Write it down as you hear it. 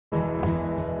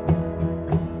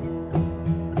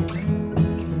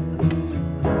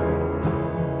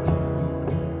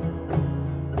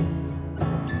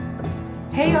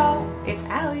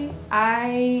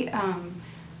I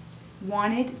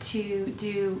wanted to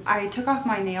do, I took off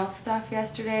my nail stuff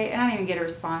yesterday and I didn't even get a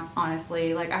response,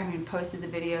 honestly. Like, I haven't even posted the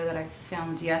video that I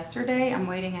filmed yesterday. I'm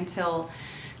waiting until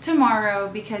tomorrow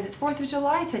because it's 4th of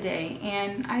July today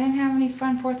and I didn't have any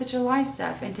fun 4th of July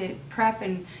stuff, and to prep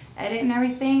and edit and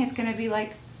everything, it's gonna be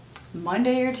like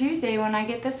Monday or Tuesday when I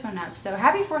get this one up. So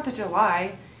happy 4th of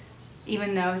July,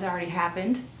 even though it's already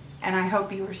happened, and I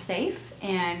hope you were safe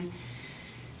and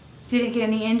didn't get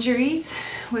any injuries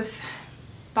with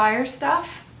fire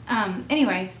stuff.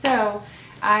 Anyway, so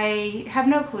I have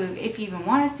no clue if you even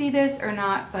want to see this or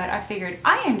not, but I figured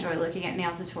I enjoy looking at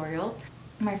nail tutorials.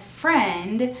 My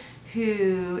friend,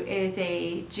 who is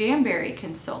a Jamberry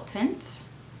consultant,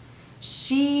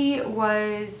 she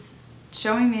was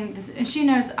showing me this, and she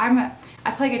knows I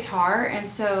play guitar, and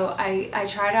so I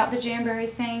tried out the Jamberry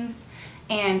things,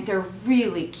 and they're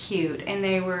really cute, and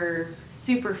they were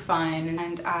super fun,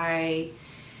 and I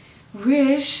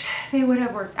wish they would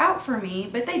have worked out for me,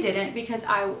 but they didn't because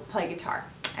I play guitar.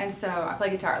 And so I play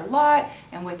guitar a lot,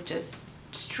 and with just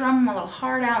strum my little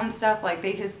heart out and stuff, like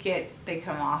they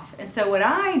come off. And so what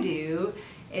I do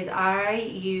is I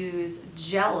use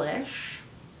Gelish,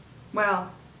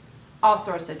 well, all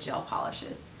sorts of gel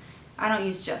polishes. I don't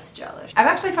use just Gelish. I've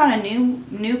actually found a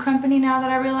new company now that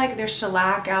I really like. There's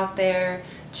Shellac out there.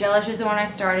 Gelish is the one I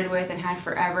started with and had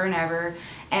forever and ever.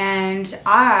 And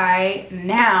I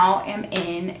now am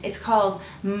in, it's called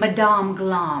Madame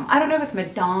Glam. I don't know if it's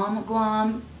Madame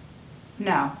Glam.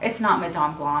 No, it's not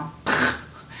Madame Glam.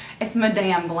 It's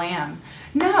Madame Glam.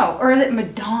 No, or is it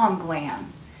Madame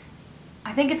Glam?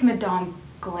 I think it's Madame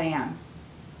Glam.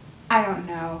 I don't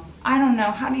know. I don't know.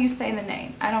 How do you say the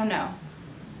name? I don't know.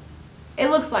 It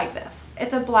looks like this.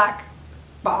 It's a black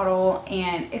bottle,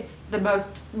 and it's the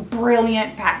most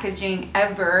brilliant packaging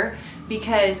ever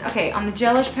because, okay, on the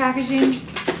Gelish packaging,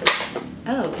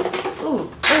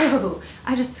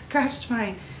 I just scratched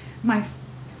my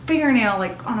fingernail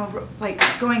like on a, like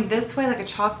going this way like a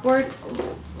chalkboard.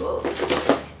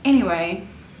 Anyway,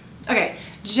 okay,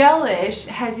 Gelish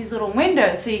has these little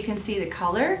windows so you can see the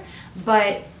color,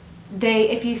 but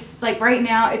if you, like right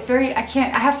now, it's very, I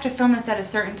have to film this at a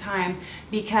certain time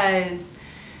because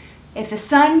if the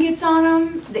sun gets on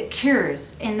them, it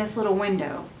cures in this little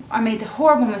window. I made the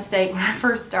horrible mistake when I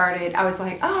first started. I was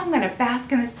like, oh, I'm gonna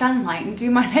bask in the sunlight and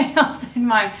do my nails, and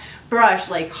my brush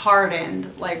like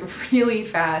hardened like really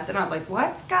fast, and I was like,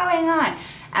 what's going on?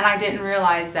 And I didn't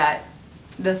realize that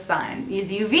the sun is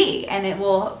UV and it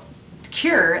will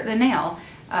cure the nail.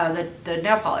 The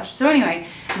nail polish. So anyway,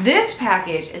 this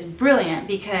package is brilliant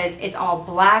because it's all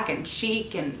black and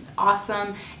chic and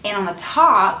awesome, and on the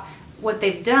top what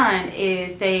they've done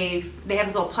is they have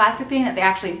this little plastic thing that they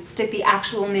actually stick the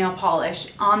actual nail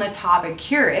polish on the top and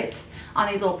cure it on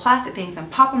these little plastic things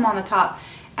and pop them on the top.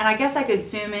 And I guess I could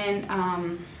zoom in,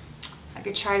 I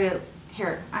could try to,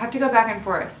 here, I have to go back and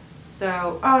forth,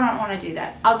 so I don't want to do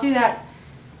that. I'll do that,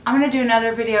 I'm going to do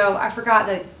another video. I forgot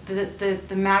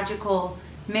the magical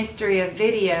mystery of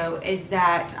video is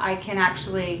that I can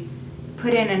actually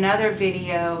put in another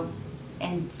video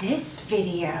and this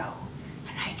video,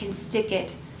 and I can stick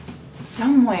it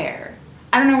somewhere.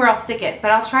 I don't know where I'll stick it,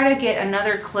 but I'll try to get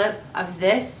another clip of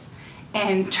this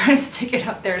and try to stick it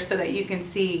up there so that you can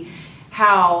see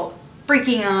how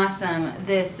freaking awesome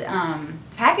this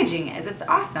packaging is. It's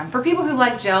awesome. For people who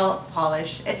like gel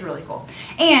polish, it's really cool.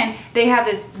 And they have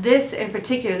this in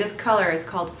particular, this color is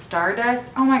called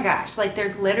Stardust. Oh my gosh, like their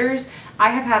glitters.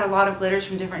 I have had a lot of glitters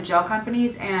from different gel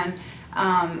companies, and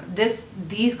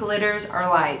these glitters are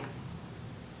like,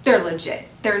 they're legit.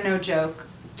 They're no joke.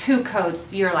 2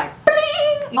 coats, you're like,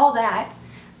 bling! All that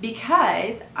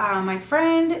because my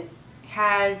friend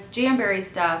has Jamberry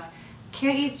stuff,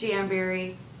 can't use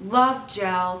Jamberry, love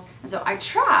gels, and so I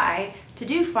try to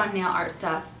do fun nail art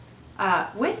stuff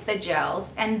with the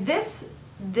gels, and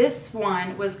this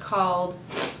one was called,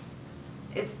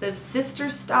 it's the Sister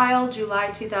Style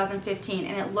July 2015,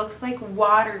 and it looks like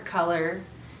watercolor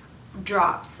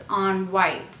drops on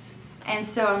white. And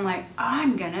so I'm like,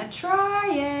 I'm gonna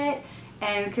try it.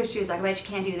 And because she was like, I bet you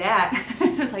can't do that.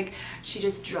 I was like, she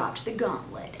just dropped the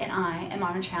gauntlet, and I am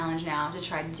on a challenge now to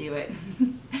try to do it.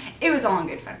 It was all in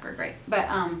good fun, for great. But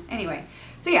anyway,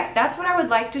 so yeah, that's what I would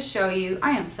like to show you.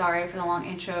 I am sorry for the long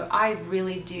intro. I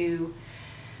really do,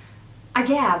 I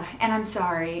gab, and I'm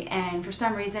sorry. And for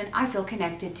some reason, I feel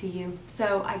connected to you.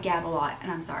 So I gab a lot,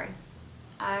 and I'm sorry.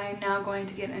 I'm now going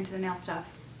to get into the nail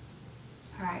stuff.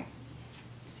 All right,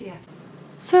 see ya.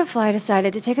 So Fly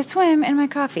decided to take a swim in my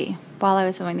coffee while I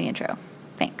was filming the intro.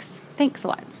 Thanks a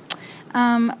lot.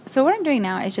 So what I'm doing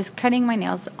now is just cutting my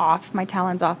nails off, my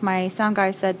talons off. My sound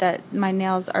guy said that my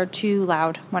nails are too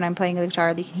loud when I'm playing the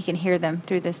guitar. He can hear them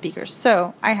through the speakers.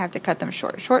 So I have to cut them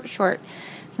short.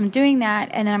 So I'm doing that,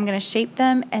 and then I'm going to shape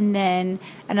them, and then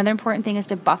another important thing is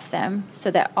to buff them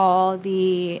so that all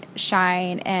the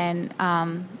shine and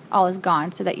all is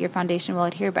gone, so that your foundation will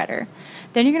adhere better.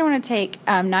 Then you're going to want to take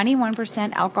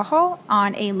 91% alcohol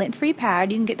on a lint-free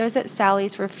pad. You can get those at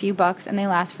Sally's for a few bucks, and they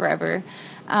last forever.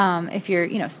 If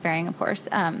you're, sparing, of course.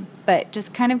 But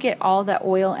just kind of get all the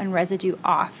oil and residue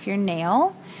off your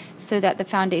nail so that the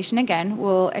foundation, again,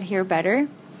 will adhere better.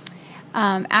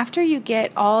 After you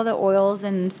get all the oils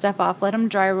and stuff off, let them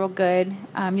dry real good.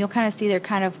 You'll kind of see they're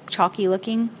kind of chalky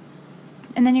looking.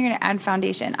 And then you're going to add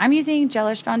foundation. I'm using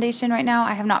Gelish Foundation right now.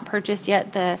 I have not purchased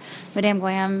yet the Madame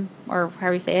Glam, or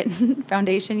however you say it,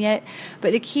 foundation yet.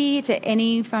 But the key to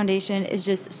any foundation is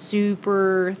just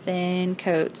super thin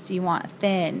coats. You want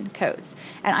thin coats.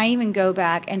 And I even go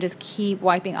back and just keep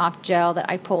wiping off gel that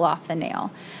I pull off the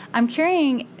nail. I'm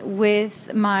carrying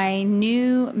with my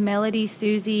new Melody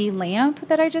Susie lamp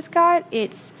that I just got.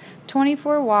 It's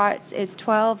 24 watts, it's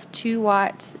 12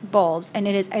 2-watt bulbs, and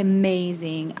it is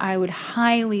amazing. I would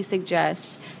highly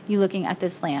suggest you looking at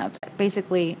this lamp.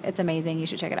 Basically, it's amazing. You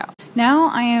should check it out. Now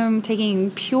I am taking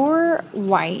Pure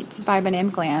White by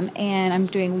Madame Glam, and I'm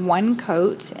doing one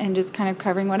coat and just kind of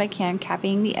covering what I can,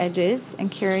 capping the edges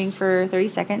and curing for 30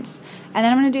 seconds. And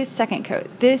then I'm going to do a second coat.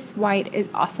 This white is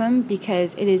awesome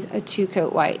because it is a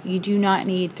 2-coat white. You do not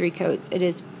need 3 coats. It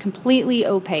is completely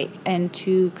opaque and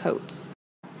 2 coats.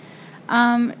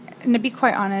 And to be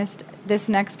quite honest, this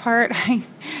next part, I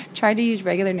tried to use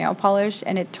regular nail polish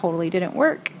and it totally didn't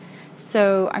work.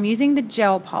 So I'm using the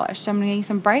gel polish. So I'm getting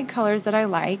some bright colors that I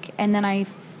like, and then I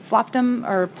flopped them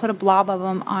or put a blob of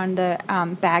them on the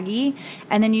baggie,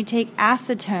 and then you take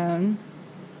acetone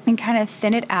and kind of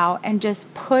thin it out and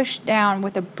just push down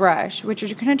with a brush. What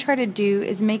you're going to try to do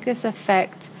is make this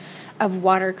effect of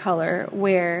watercolor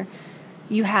where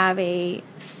you have a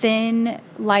thin,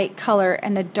 light color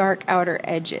and the dark outer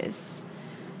edges.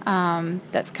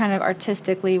 That's kind of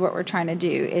artistically what we're trying to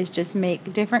do, is just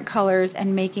make different colors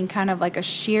and making kind of like a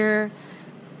sheer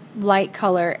light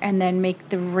color, and then make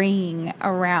the ring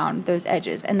around those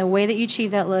edges. And the way that you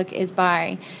achieve that look is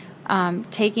by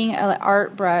taking an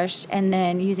art brush and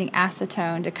then using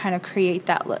acetone to kind of create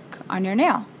that look on your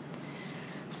nail.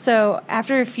 So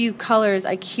after a few colors,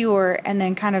 I cure and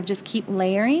then kind of just keep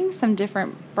layering some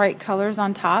different bright colors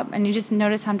on top. And you just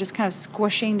notice how I'm just kind of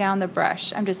squishing down the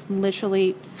brush. I'm just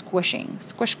literally squishing,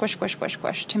 squish, squish, squish, squish,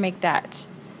 squish, to make that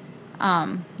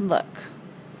look.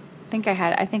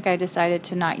 I think I decided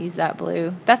to not use that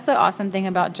blue. That's the awesome thing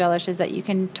about Gelish, is that you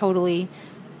can totally,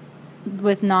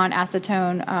 with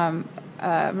non-acetone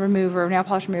remover, nail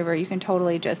polish remover, you can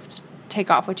totally just take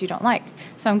off what you don't like.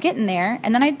 So I'm getting there,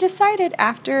 and then I decided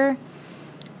after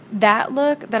that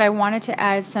look that I wanted to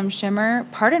add some shimmer.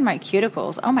 Pardon my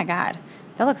cuticles. Oh my god,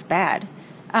 that looks bad.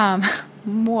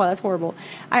 Whoa, that's horrible.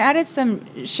 I added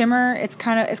some shimmer. It's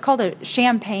called a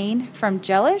Champagne from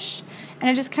Gelish, and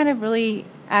it just kind of really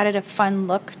added a fun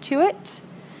look to it.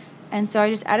 And so I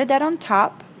just added that on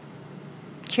top,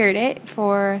 cured it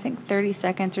for I think 30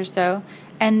 seconds or so,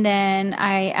 and then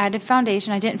I added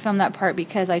foundation. I didn't film that part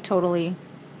because I totally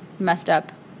messed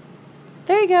up.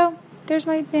 There you go. There's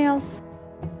my nails.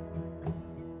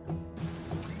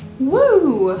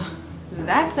 Woo!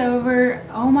 That's over.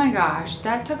 Oh my gosh,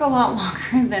 that took a lot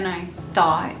longer than I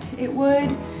thought it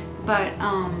would, but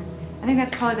I think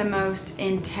that's probably the most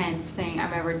intense thing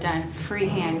I've ever done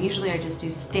freehand. Usually I just do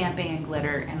stamping and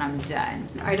glitter and I'm done.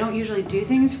 I don't usually do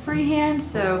things freehand,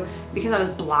 so because I was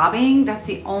blobbing, that's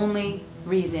the only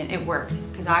reason it worked,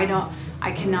 because I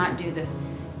cannot do the,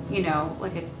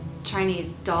 like a Chinese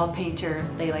doll painter,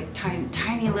 they like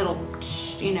tiny little,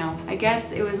 I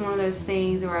guess it was one of those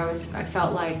things where I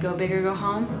felt like go big or go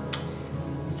home.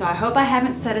 So I hope I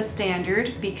haven't set a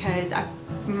standard, because I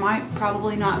might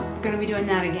probably not gonna be doing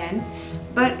that again.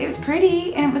 But it was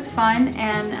pretty and it was fun,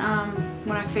 and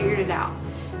when I figured it out.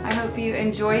 I hope you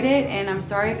enjoyed it, and I'm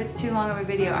sorry if it's too long of a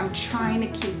video. I'm trying to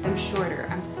keep them shorter.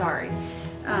 I'm sorry.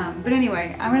 But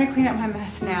anyway, I'm gonna clean up my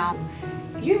mess now.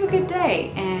 You have a good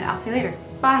day, and I'll see you later.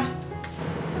 Bye.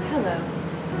 Hello,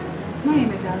 my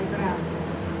name is Allie Brown,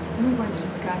 and we're going to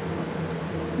discuss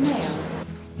nails.